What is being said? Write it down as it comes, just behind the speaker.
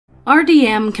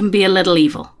RDM can be a little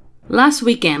evil. Last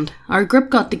weekend, our group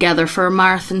got together for a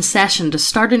marathon session to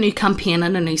start a new campaign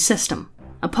and a new system.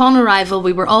 Upon arrival,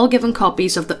 we were all given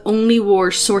copies of the Only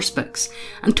Wars sourcebooks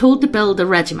and told to build a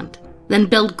regiment, then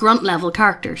build grunt level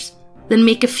characters, then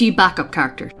make a few backup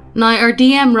characters. Now, our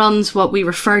DM runs what we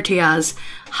refer to as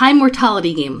high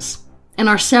mortality games. In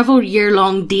our several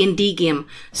year-long D&D game,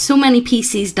 so many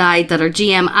PCs died that our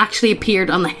GM actually appeared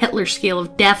on the Hitler scale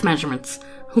of death measurements.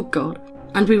 Oh god.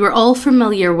 And we were all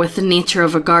familiar with the nature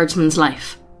of a guardsman's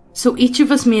life. So each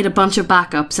of us made a bunch of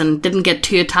backups and didn't get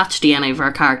too attached to any of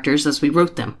our characters as we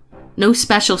wrote them. No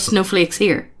special snowflakes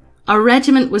here. Our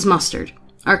regiment was mustered,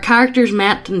 our characters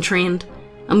met and trained,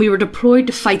 and we were deployed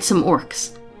to fight some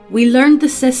orcs. We learned the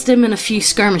system in a few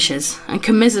skirmishes and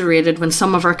commiserated when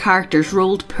some of our characters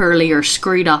rolled poorly or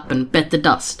screwed up and bit the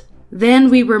dust. Then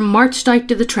we were marched out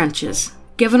to the trenches,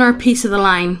 given our piece of the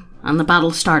line, and the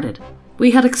battle started. We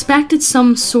had expected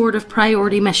some sort of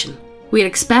priority mission. We had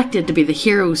expected to be the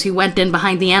heroes who went in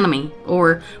behind the enemy,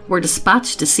 or were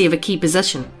dispatched to save a key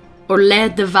position, or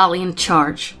led the valiant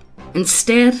charge.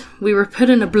 Instead, we were put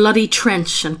in a bloody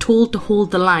trench and told to hold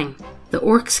the line. The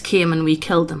orcs came and we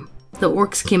killed them. The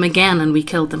orcs came again and we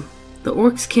killed them. The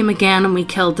orcs came again and we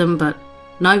killed them, but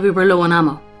now we were low on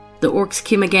ammo. The orcs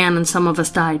came again and some of us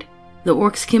died. The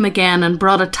orcs came again and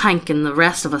brought a tank and the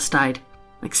rest of us died.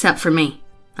 Except for me.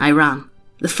 I ran.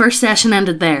 The first session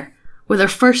ended there, with our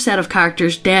first set of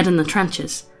characters dead in the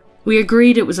trenches. We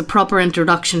agreed it was a proper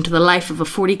introduction to the life of a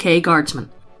 40k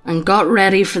guardsman, and got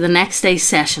ready for the next day's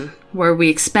session, where we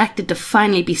expected to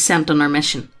finally be sent on our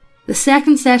mission. The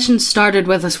second session started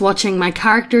with us watching my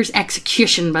character's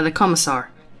execution by the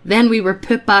commissar. Then we were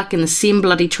put back in the same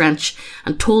bloody trench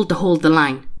and told to hold the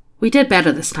line. We did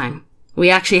better this time.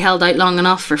 We actually held out long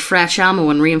enough for fresh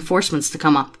ammo and reinforcements to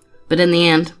come up. But in the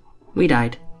end, we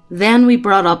died. Then we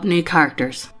brought up new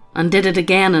characters, and did it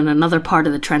again in another part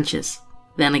of the trenches.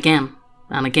 Then again,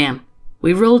 and again.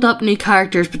 We rolled up new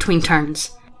characters between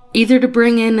turns, either to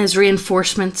bring in as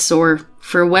reinforcements or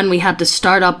for when we had to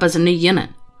start up as a new unit.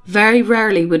 Very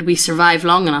rarely would we survive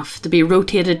long enough to be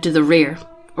rotated to the rear,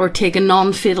 or take a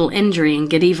non-fatal injury and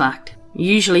get evac'd.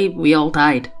 Usually, we all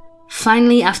died.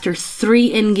 Finally, after 3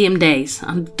 in-game days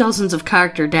and dozens of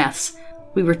character deaths,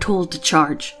 we were told to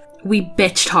charge. We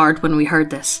bitched hard when we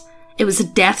heard this. It was a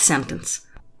death sentence.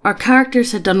 Our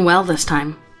characters had done well this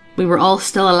time. We were all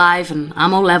still alive and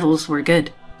ammo levels were good.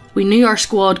 We knew our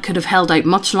squad could have held out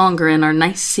much longer in our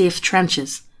nice safe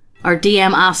trenches. Our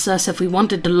DM asked us if we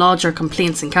wanted to lodge our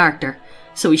complaints in character,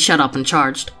 so we shut up and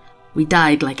charged. We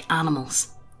died like animals.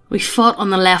 We fought on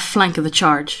the left flank of the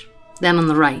charge, then on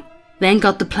the right, then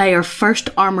got to play our first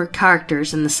armoured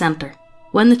characters in the centre.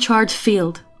 When the charge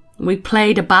failed, we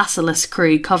played a basilisk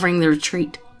crew covering the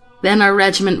retreat. Then our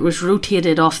regiment was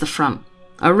rotated off the front.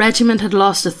 Our regiment had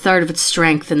lost 1/3 of its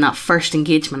strength in that first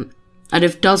engagement. Out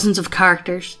of dozens of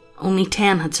characters, only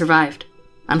 10 had survived,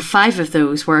 and 5 of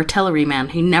those were artillerymen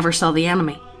who never saw the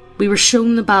enemy. We were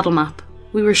shown the battle map.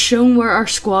 We were shown where our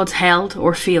squads held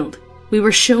or failed. We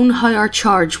were shown how our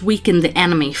charge weakened the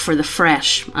enemy for the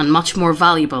fresh, and much more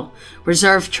valuable,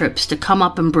 reserve troops to come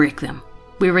up and break them.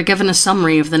 We were given a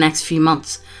summary of the next few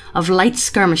months, of light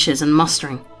skirmishes and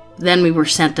mustering. Then we were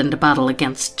sent into battle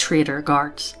against traitor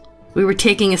guards. We were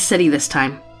taking a city this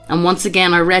time, and once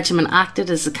again our regiment acted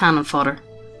as the cannon fodder.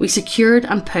 We secured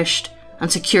and pushed,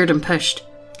 and secured and pushed,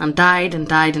 and died and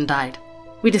died and died.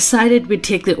 We decided we'd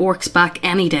take the orcs back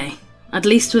any day. At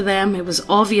least with them, it was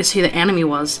obvious who the enemy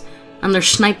was, and their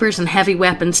snipers and heavy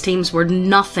weapons teams were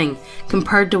nothing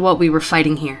compared to what we were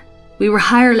fighting here. We were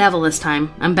higher level this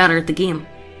time, and better at the game,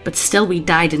 but still we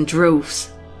died in droves,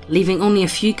 leaving only a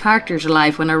few characters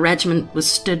alive when our regiment was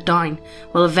stood down,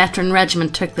 while a veteran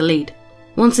regiment took the lead.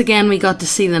 Once again we got to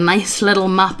see the nice little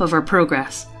map of our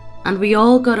progress, and we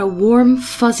all got a warm,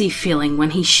 fuzzy feeling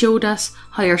when he showed us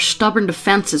how our stubborn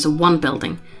defences of one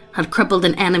building had crippled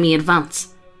an enemy advance.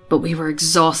 But we were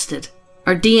exhausted.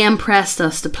 Our DM pressed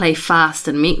us to play fast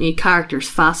and make new characters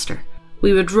faster.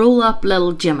 We would roll up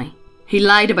little Jimmy, who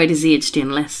lied about his age to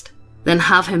enlist, then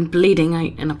have him bleeding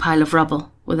out in a pile of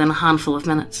rubble within a handful of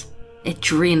minutes. It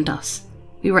drained us.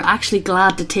 We were actually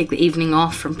glad to take the evening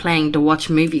off from playing to watch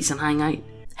movies and hang out.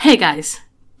 Hey guys,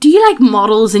 do you like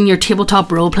models in your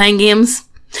tabletop role-playing games?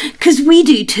 'Cause we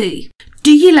do too.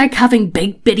 Do you like having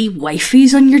big bitty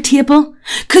waifus on your table?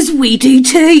 'Cause we do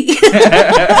too.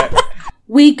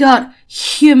 We got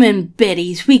human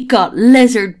biddies, we got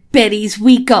lizard biddies,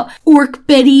 we got orc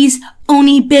biddies,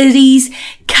 oni biddies,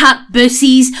 cat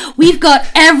bussies. We've got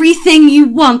everything you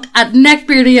want at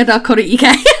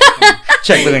neckbeardia.co.uk.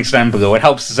 Check the links down below, it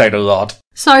helps us out a lot.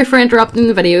 Sorry for interrupting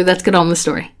the video, let's get on with the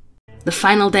story. The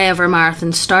final day of our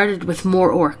marathon started with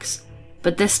more orcs,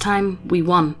 but this time we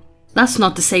won. That's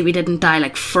not to say we didn't die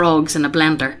like frogs in a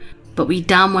blender, but we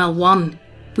damn well won.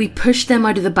 We pushed them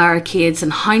out of the barricades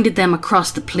and hounded them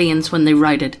across the plains when they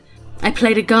routed. I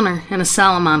played a gunner in a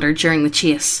salamander during the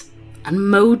chase, and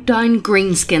mowed down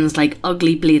greenskins like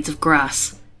ugly blades of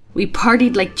grass. We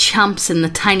partied like champs in the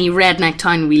tiny redneck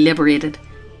town we liberated,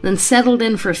 then settled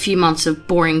in for a few months of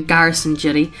boring garrison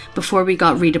duty before we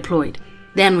got redeployed.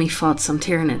 Then we fought some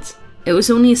Tyranids. It was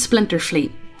only a splinter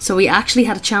fleet, so we actually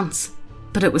had a chance.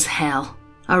 But it was hell.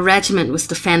 Our regiment was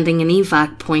defending an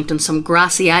evac point on some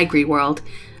grassy Igri world,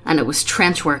 and it was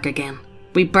trench work again.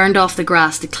 We burned off the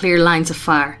grass to clear lines of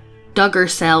fire, dug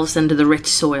ourselves into the rich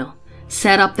soil,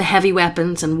 set up the heavy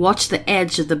weapons and watched the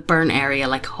edge of the burn area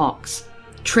like hawks.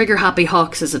 Trigger-happy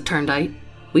hawks, as it turned out.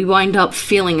 We wound up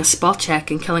failing a spot check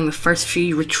and killing the first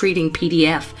few retreating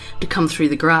PDF to come through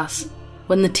the grass.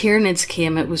 When the Tyranids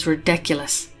came, it was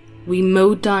ridiculous. We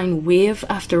mowed down wave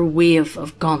after wave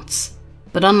of gaunts.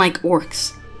 But unlike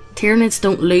orcs, Tyranids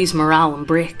don't lose morale and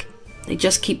break. They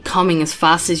just keep coming as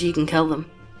fast as you can kill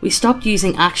them. We stopped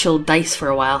using actual dice for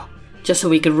a while, just so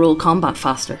we could roll combat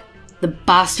faster. The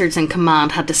bastards in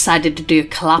command had decided to do a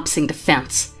collapsing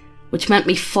defence, which meant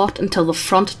we fought until the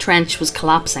front trench was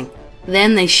collapsing.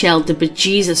 Then they shelled the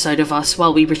bejesus out of us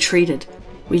while we retreated.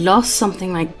 We lost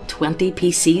something like 20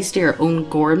 PCs to our own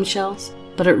Gorm shells,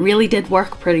 but it really did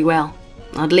work pretty well,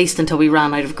 at least until we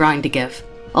ran out of ground to give.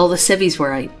 All the civvies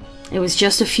were out. It was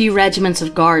just a few regiments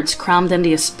of guards crammed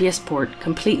into a spaceport,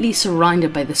 completely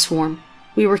surrounded by the swarm.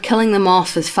 We were killing them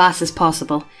off as fast as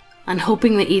possible, and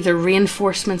hoping that either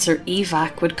reinforcements or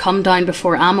evac would come down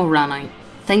before ammo ran out.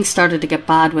 Things started to get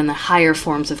bad when the higher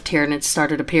forms of Tyranids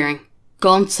started appearing.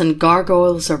 Gaunts and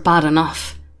gargoyles are bad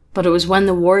enough, but it was when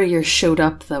the warriors showed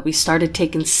up that we started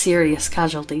taking serious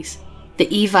casualties. The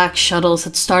evac shuttles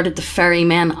had started to ferry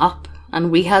men up,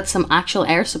 and we had some actual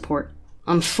air support.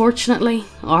 Unfortunately,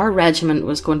 our regiment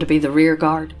was going to be the rear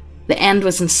guard. The end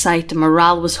was in sight and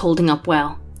morale was holding up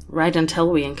well, right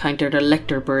until we encountered a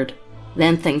lictor bird.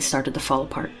 Then things started to fall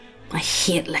apart. I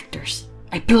hate lictors.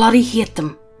 I bloody hate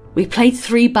them. We played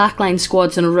 3 backline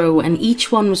squads in a row and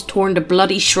each one was torn to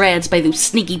bloody shreds by those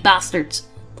sneaky bastards.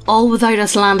 All without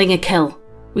us landing a kill.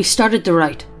 We started the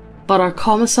rout, but our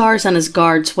commissars and his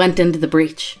guards went into the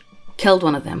breach, killed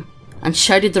one of them, and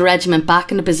shouted the regiment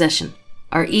back into position.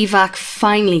 Our evac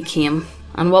finally came,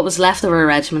 and what was left of our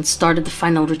regiment started the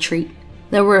final retreat.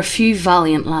 There were a few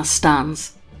valiant last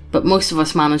stands, but most of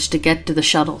us managed to get to the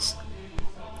shuttles.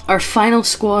 Our final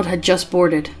squad had just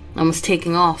boarded and was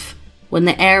taking off when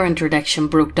the air interdiction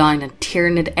broke down and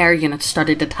Tyranid air units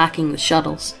started attacking the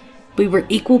shuttles. We were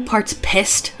equal parts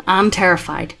pissed and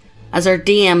terrified, as our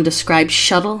DM described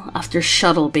shuttle after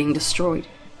shuttle being destroyed.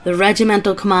 The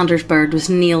regimental commander's bird was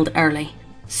nailed early.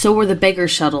 So were the bigger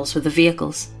shuttles with the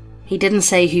vehicles. He didn't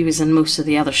say he was in most of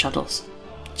the other shuttles.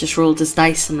 Just rolled his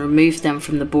dice and removed them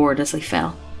from the board as they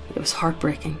fell. It was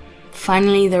heartbreaking.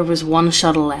 Finally, there was one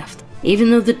shuttle left.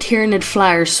 Even though the Tyranid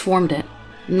flyers swarmed it,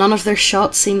 none of their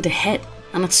shots seemed to hit,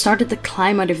 and it started to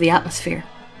climb out of the atmosphere.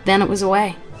 Then it was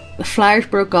away. The flyers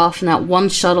broke off and that one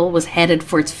shuttle was headed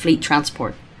for its fleet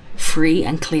transport. Free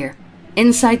and clear.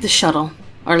 Inside the shuttle,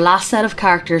 our last set of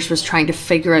characters was trying to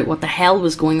figure out what the hell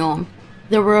was going on.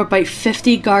 There were about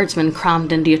 50 guardsmen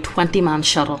crammed into a 20-man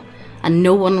shuttle, and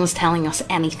no one was telling us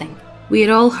anything. We had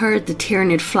all heard the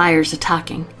Tyranid flyers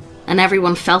attacking, and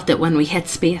everyone felt it when we hit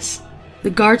space.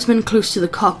 The guardsmen close to the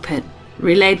cockpit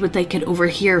relayed what they could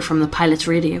overhear from the pilot's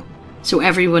radio, so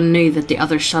everyone knew that the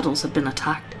other shuttles had been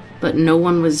attacked, but no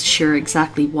one was sure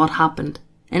exactly what happened.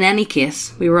 In any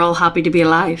case, we were all happy to be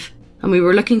alive, and we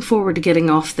were looking forward to getting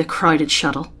off the crowded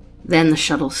shuttle. Then the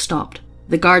shuttle stopped.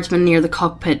 The guardsman near the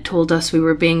cockpit told us we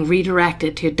were being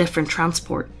redirected to a different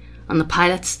transport, and the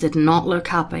pilots did not look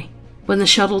happy. When the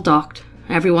shuttle docked,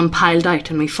 everyone piled out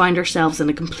and we found ourselves in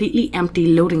a completely empty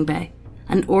loading bay.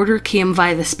 An order came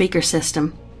via the speaker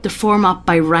system to form up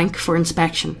by rank for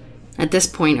inspection. At this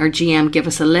point, our GM gave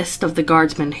us a list of the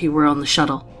guardsmen who were on the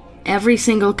shuttle. Every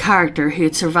single character who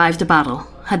had survived a battle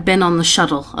had been on the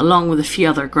shuttle along with a few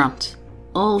other grunts.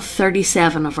 All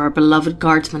 37 of our beloved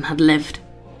guardsmen had lived,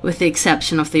 with the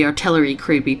exception of the artillery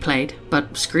crew we played,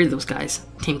 but screw those guys,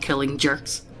 team-killing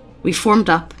jerks. We formed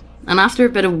up, and after a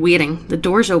bit of waiting, the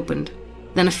doors opened.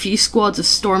 Then a few squads of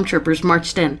stormtroopers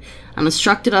marched in and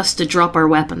instructed us to drop our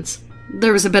weapons.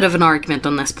 There was a bit of an argument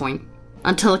on this point,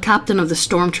 until the captain of the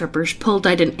stormtroopers pulled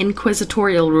out an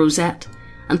inquisitorial rosette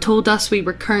and told us we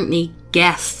were currently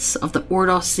guests of the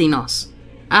Ordos Xenos.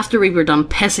 After we were done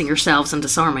pissing ourselves and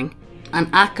disarming, an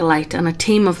acolyte and a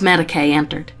team of Medicae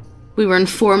entered. We were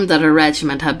informed that our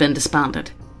regiment had been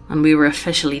disbanded, and we were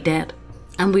officially dead.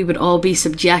 And we would all be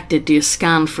subjected to a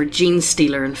scan for gene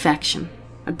stealer infection.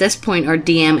 At this point, our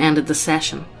DM ended the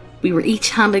session. We were each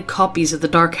handed copies of the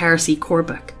Dark Heresy core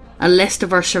book, a list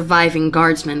of our surviving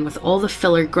guardsmen with all the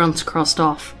filler grunts crossed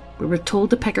off. We were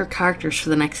told to pick our characters for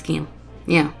the next game.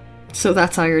 Yeah, so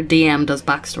that's how your DM does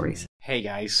backstories. Hey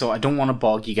guys, so I don't want to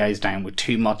bog you guys down with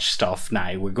too much stuff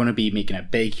now. We're going to be making a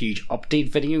big, huge update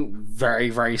video very,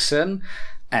 very soon.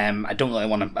 I don't really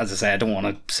want to, as I say, I don't want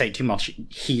to say too much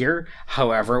here.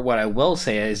 However, what I will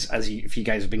say is, if you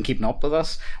guys have been keeping up with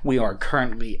us, we are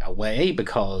currently away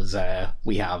because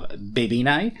we have baby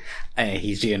now.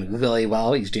 He's doing really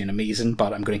well, he's doing amazing,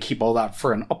 but I'm going to keep all that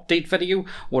for an update video.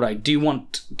 What I do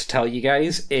want to tell you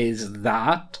guys is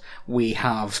that we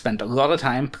have spent a lot of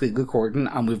time pre-recording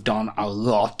and we've done a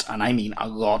lot, and I mean a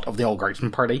lot, of the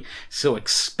all-guardsmen party. So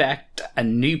expect a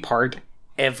new part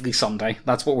every Sunday.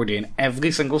 That's what we're doing.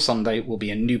 Every single Sunday will be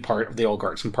a new part of the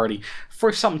all-guardsmen party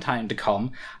for some time to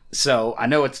come. So I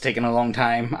know it's taken a long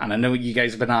time, and I know you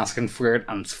guys have been asking for it,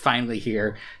 and it's finally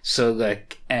here. So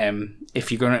like,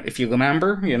 if you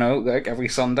remember, you know, like every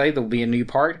Sunday there'll be a new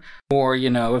part, or you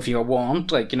know, if you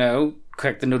want, like, you know,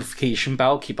 click the notification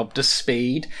bell, keep up to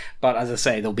speed. But as I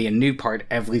say, there'll be a new part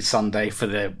every Sunday for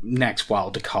the next while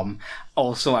to come.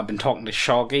 Also, I've been talking to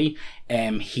Shoggy.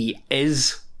 He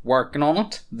is working on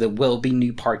it. There will be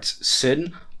new parts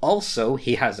soon. Also,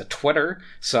 he has a Twitter,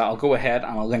 so I'll go ahead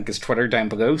and I'll link his Twitter down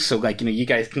below, so like, you know, you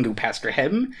guys can go pester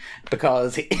him,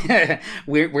 because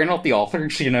we're not the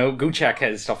authors, you know. Go check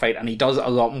his stuff out, and he does a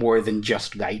lot more than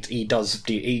just write.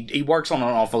 He works on an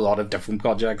awful lot of different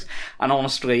projects, and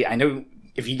honestly, I know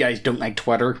if you guys don't like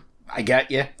Twitter, I get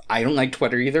you. I don't like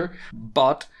Twitter either,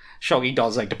 but Shoggy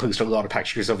does like to post a lot of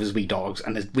pictures of his wee dogs,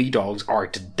 and his wee dogs are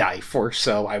to die for,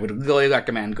 so I would really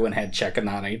recommend going ahead checking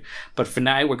that out. But for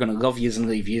now, we're going to love yous and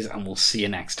leave yous, and we'll see you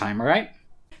next time, alright?